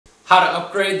How to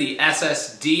upgrade the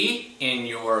SSD in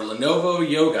your Lenovo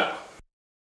Yoga.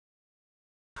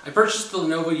 I purchased the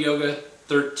Lenovo Yoga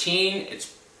 13.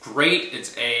 It's great.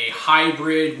 It's a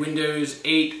hybrid Windows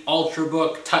 8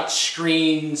 Ultrabook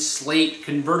touchscreen slate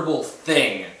convertible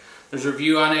thing. There's a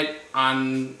review on it.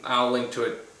 I'll link to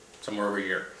it somewhere over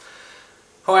here.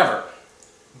 However,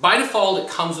 by default it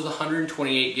comes with a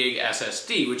 128 gig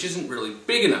SSD, which isn't really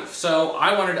big enough. So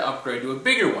I wanted to upgrade to a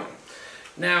bigger one.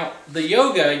 Now, the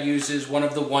Yoga uses one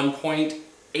of the 1.8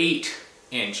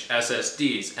 inch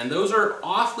SSDs, and those are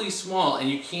awfully small, and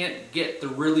you can't get the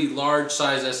really large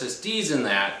size SSDs in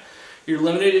that. You're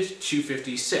limited to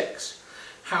 256.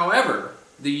 However,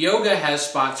 the Yoga has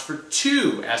spots for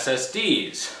 2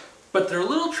 SSDs, but they're a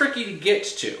little tricky to get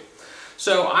to.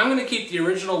 So I'm going to keep the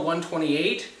original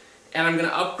 128, and I'm going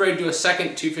to upgrade to a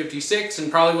second 256,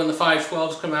 and probably when the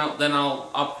 512s come out, then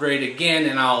I'll upgrade again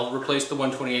and I'll replace the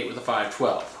 128 with a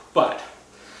 512. But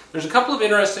there's a couple of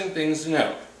interesting things to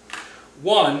note.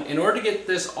 One, in order to get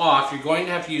this off, you're going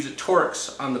to have to use a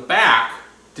Torx on the back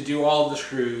to do all of the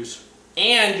screws,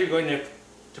 and you're going to have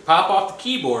to pop off the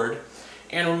keyboard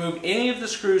and remove any of the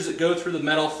screws that go through the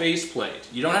metal faceplate.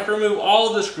 You don't have to remove all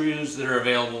of the screws that are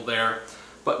available there,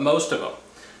 but most of them.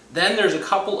 Then there's a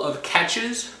couple of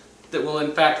catches that will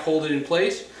in fact hold it in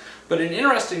place. But an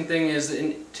interesting thing is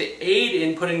that to aid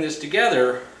in putting this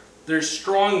together, there's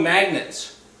strong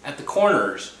magnets at the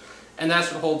corners, and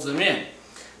that's what holds them in.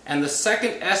 And the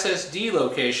second SSD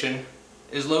location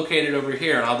is located over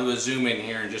here, and I'll do a zoom in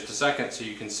here in just a second so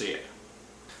you can see it.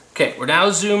 Okay, we're now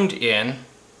zoomed in,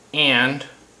 and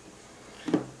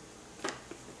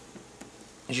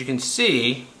as you can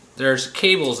see, there's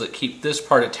cables that keep this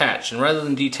part attached, and rather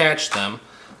than detach them,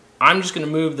 I'm just going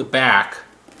to move the back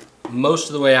most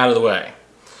of the way out of the way.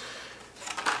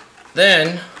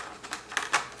 Then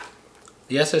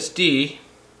the SSD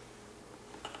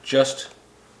just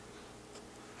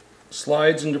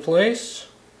slides into place,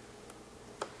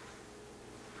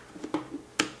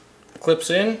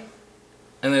 clips in,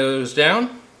 and then it goes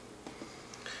down.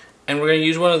 And we're going to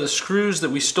use one of the screws that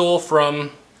we stole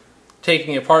from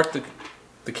taking apart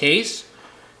the case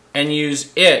and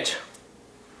use it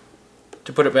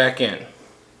to put it back in.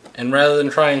 And rather than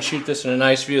try and shoot this in a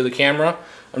nice view of the camera,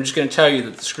 I'm just going to tell you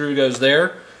that the screw goes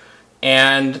there,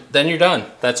 and then you're done.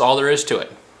 That's all there is to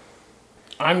it.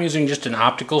 I'm using just an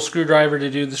optical screwdriver to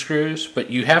do the screws,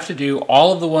 but you have to do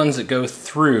all of the ones that go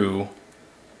through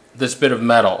this bit of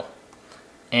metal.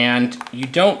 And you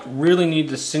don't really need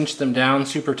to cinch them down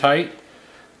super tight.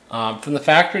 From the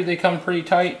factory they come pretty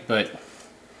tight, but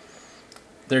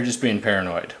they're just being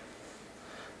paranoid.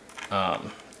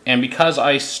 And because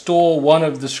I stole one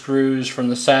of the screws from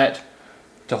the set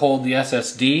to hold the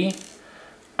SSD,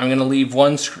 I'm going to leave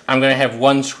one. I'm going to have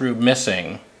one screw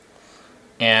missing,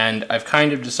 and I've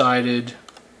kind of decided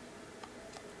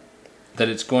that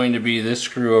it's going to be this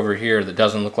screw over here that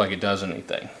doesn't look like it does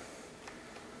anything.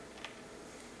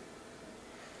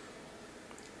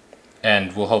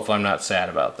 And we'll hope I'm not sad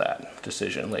about that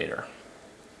decision later.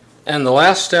 And the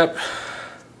last step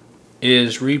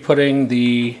is re-putting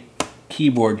the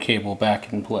keyboard cable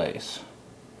back in place.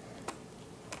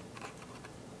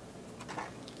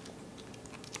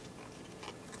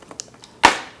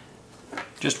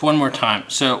 Just one more time.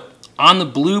 So on the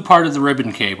blue part of the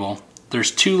ribbon cable,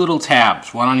 there's 2 little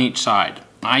tabs, one on each side.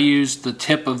 I use the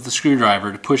tip of the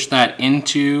screwdriver to push that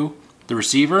into the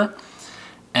receiver,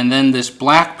 and then this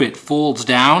black bit folds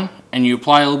down, and you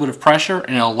apply a little bit of pressure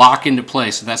and it'll lock into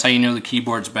place. So that's how you know the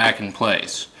keyboard's back in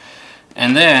place.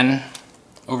 And then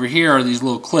over here are these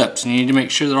little clips, and you need to make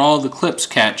sure that all of the clips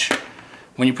catch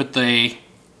when you put the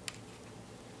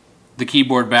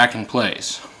keyboard back in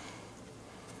place.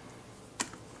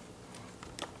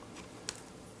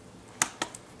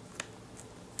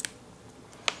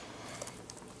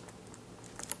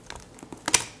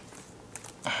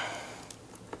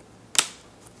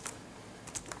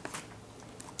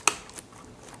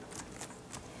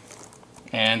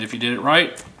 And if you did it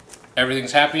right,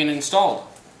 everything's happy and installed.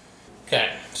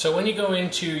 Okay, so when you go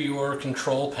into your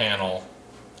control panel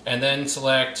and then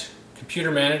select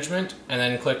computer management and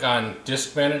then click on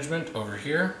disk management over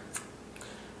here,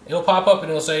 it'll pop up and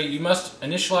it'll say you must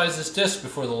initialize this disk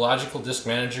before the logical disk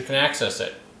manager can access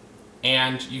it.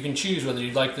 And you can choose whether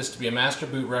you'd like this to be a master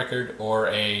boot record or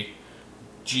a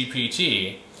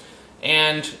GPT.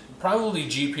 And probably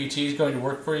GPT is going to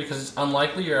work for you because it's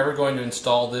unlikely you're ever going to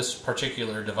install this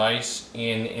particular device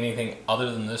in anything other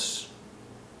than this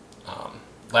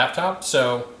laptop,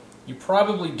 so you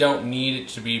probably don't need it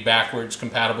to be backwards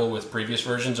compatible with previous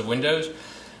versions of Windows,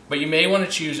 but you may want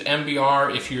to choose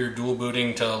MBR if you're dual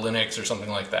booting to Linux or something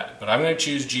like that. But I'm going to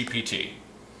choose GPT.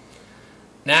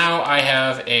 Now I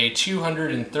have a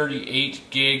 238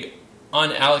 gig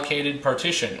unallocated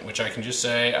partition, which I can just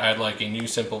say I'd like a new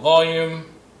simple volume,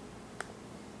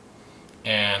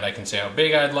 and I can say how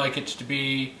big I'd like it to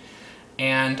be,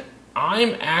 and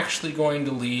I'm actually going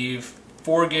to leave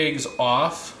 4 gigs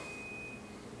off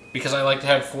because I like to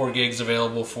have 4 gigs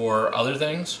available for other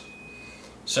things.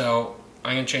 So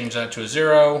I'm going to change that to a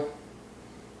 0.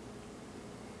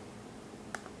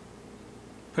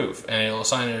 Poof, and it'll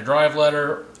assign it a drive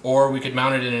letter, or we could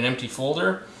mount it in an empty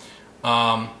folder.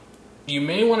 You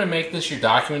may want to make this your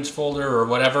documents folder or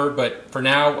whatever, but for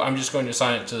now I'm just going to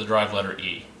assign it to the drive letter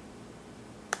E.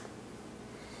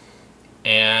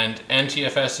 And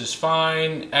NTFS is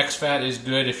fine. exFAT is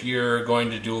good if you're going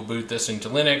to dual boot this into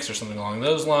Linux or something along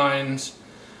those lines.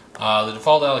 The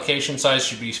default allocation size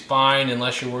should be fine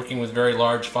unless you're working with very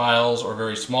large files or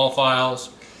very small files.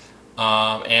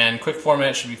 And quick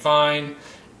format should be fine.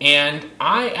 And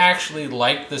I actually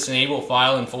like this enable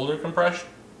file and folder compression.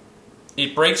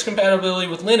 It breaks compatibility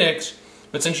with Linux,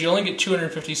 but since you only get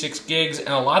 256 gigs and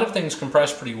a lot of things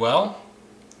compress pretty well,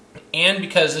 and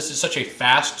because this is such a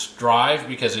fast drive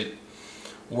because it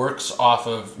works off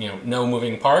of no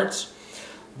moving parts,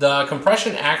 the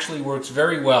compression actually works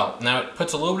very well. Now it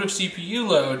puts a little bit of CPU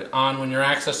load on when you're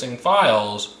accessing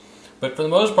files, but for the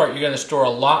most part you're going to store a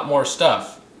lot more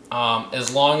stuff,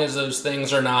 as long as those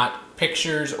things are not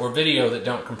pictures or video that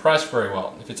don't compress very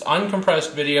well. If it's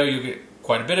uncompressed video, you get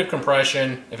quite a bit of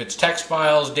compression. If it's text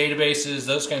files, databases,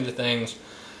 those kinds of things,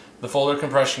 the folder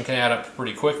compression can add up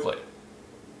pretty quickly.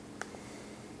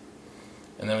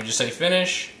 And then we just say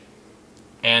finish,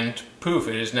 and poof,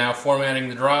 it is now formatting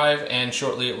the drive, and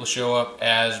shortly it will show up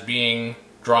as being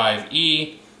drive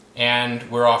E, and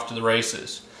we're off to the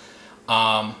races.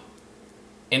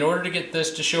 In order to get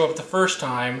this to show up the first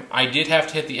time, I did have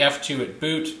to hit the F2 at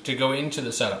boot to go into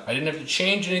the setup. I didn't have to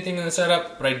change anything in the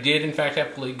setup, but I did in fact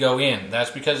have to go in.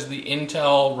 That's because the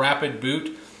Intel Rapid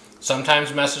Boot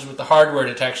sometimes messes with the hardware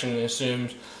detection and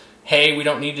assumes, hey, we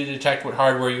don't need to detect what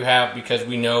hardware you have because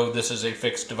we know this is a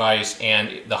fixed device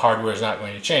and the hardware is not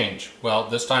going to change. Well,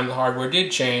 this time the hardware did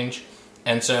change,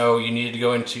 and so you needed to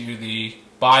go into the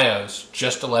BIOS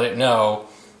just to let it know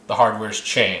the hardware's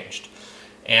changed.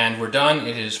 And we're done.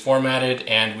 It is formatted,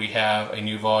 and we have a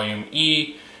new volume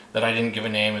E that I didn't give a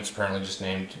name. It's apparently just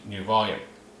named new volume.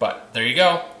 But there you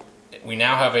go. We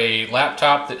now have a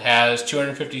laptop that has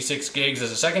 256 gigs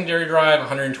as a secondary drive,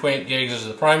 128 gigs as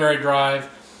the primary drive,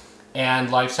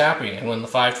 and life's happy. And when the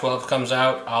 512 comes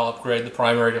out, I'll upgrade the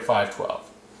primary to 512.